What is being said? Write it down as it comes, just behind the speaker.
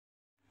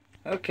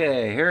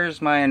Okay, here's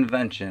my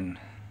invention.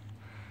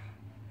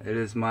 It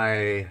is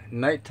my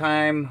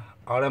nighttime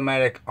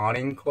automatic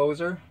awning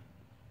closer.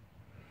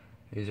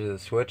 These are the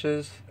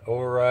switches: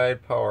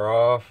 override, power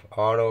off,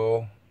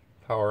 auto,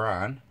 power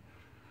on.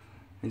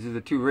 These are the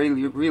two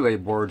relay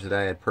boards that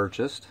I had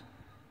purchased.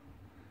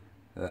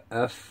 The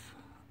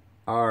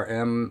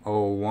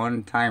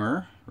FRM01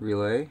 timer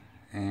relay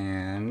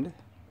and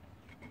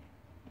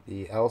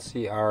the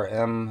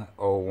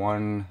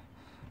LCRM01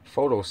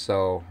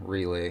 photocell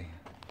relay.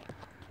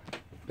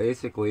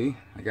 Basically,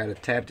 I got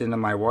it tapped into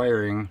my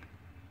wiring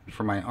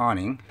for my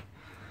awning.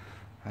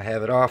 I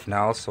have it off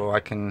now so I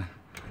can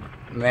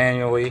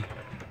manually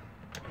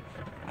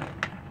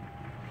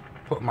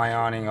put my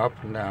awning up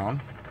and down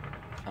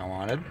if I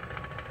wanted.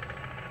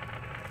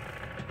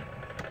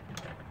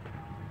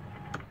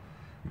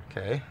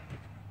 Okay,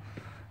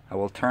 I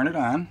will turn it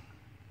on,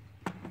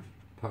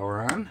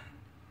 power on,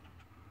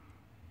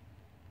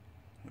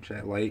 which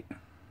that light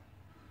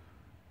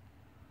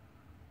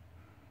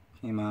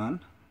came on,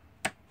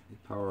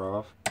 power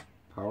off,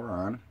 power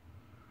on,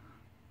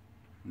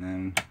 and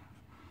then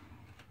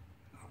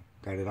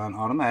got it on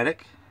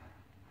automatic.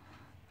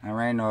 I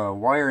ran the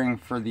wiring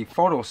for the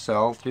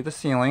photocell through the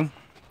ceiling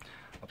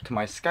up to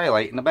my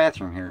skylight in the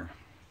bathroom here.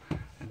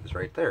 It's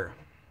right there.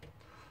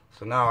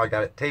 So now I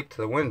got it taped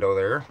to the window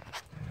there.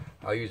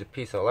 I'll use a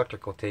piece of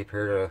electrical tape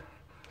here to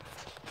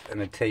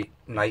imitate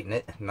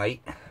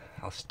night.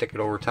 I'll stick it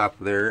over top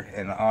of there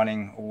and the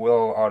awning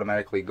will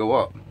automatically go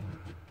up.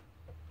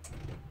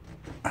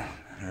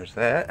 There's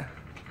that.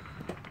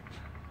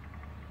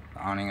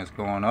 The awning is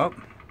going up.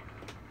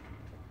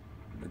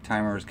 The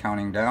timer is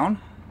counting down.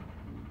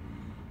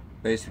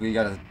 Basically, you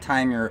got to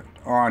time your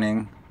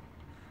awning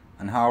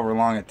on however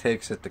long it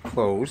takes it to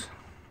close.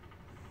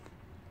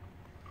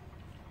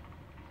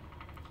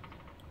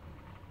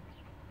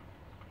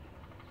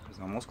 It's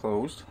almost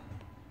closed.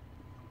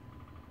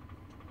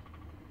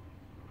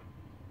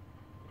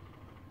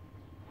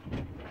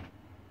 Okay,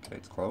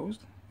 it's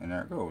closed, and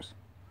there it goes.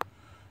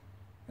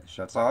 It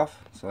shuts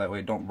off, so that way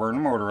it don't burn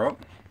the motor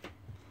up.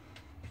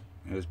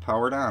 It is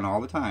powered on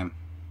all the time.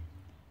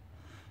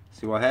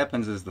 See, what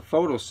happens is the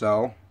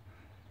photocell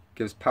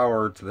gives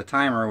power to the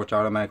timer, which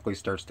automatically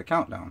starts the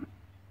countdown.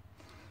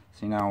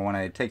 See, now when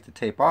I take the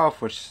tape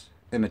off, which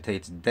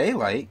imitates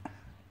daylight,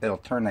 it'll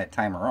turn that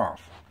timer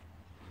off.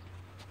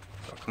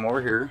 So I'll come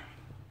over here,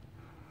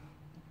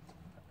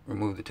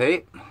 remove the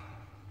tape,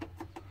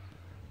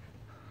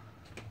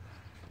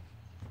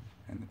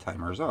 and the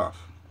timer is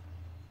off.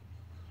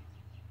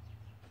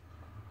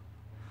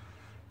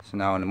 So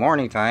now in the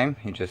morning time,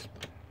 you just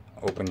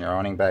open your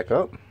awning back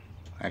up.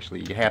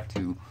 Actually, you have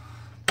to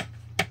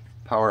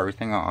power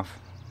everything off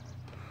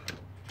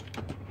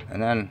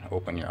and then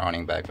open your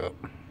awning back up.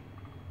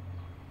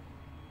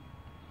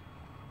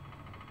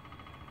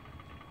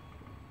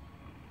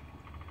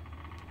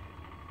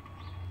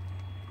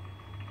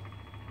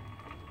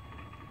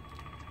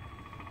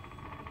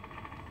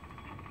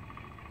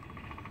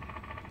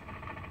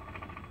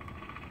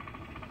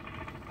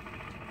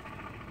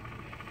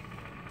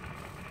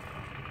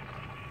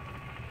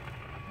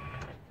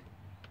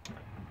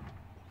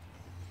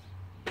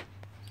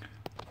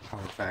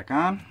 Power back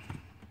on,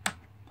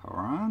 power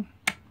on,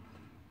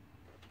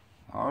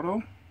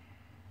 auto,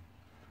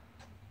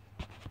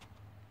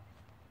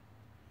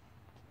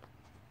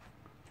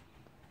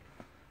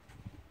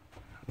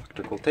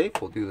 electrical tape.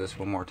 We'll do this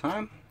one more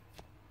time.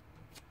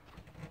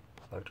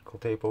 Electrical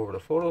tape over the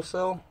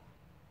photocell.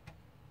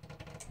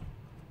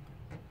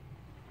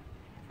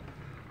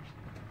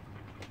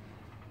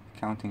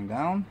 Counting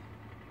down.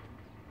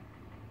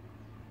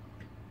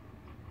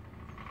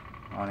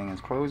 Awning is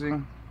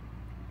closing.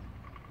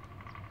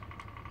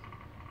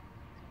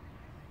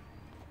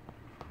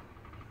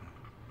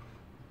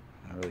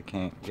 I really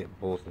can't get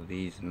both of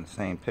these in the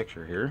same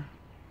picture here.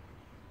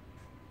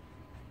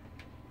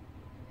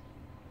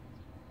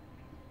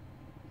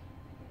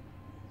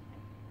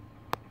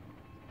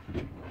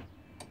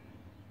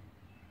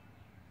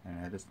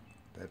 And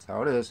that's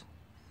how it is.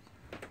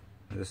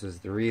 This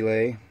is the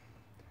relay,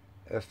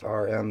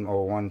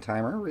 FRM01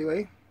 timer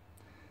relay,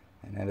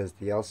 and that is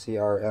the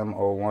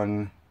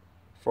LCRM01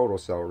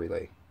 photocell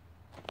relay.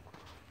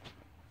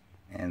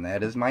 And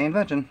that is my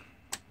invention.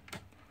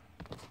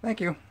 Thank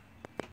you.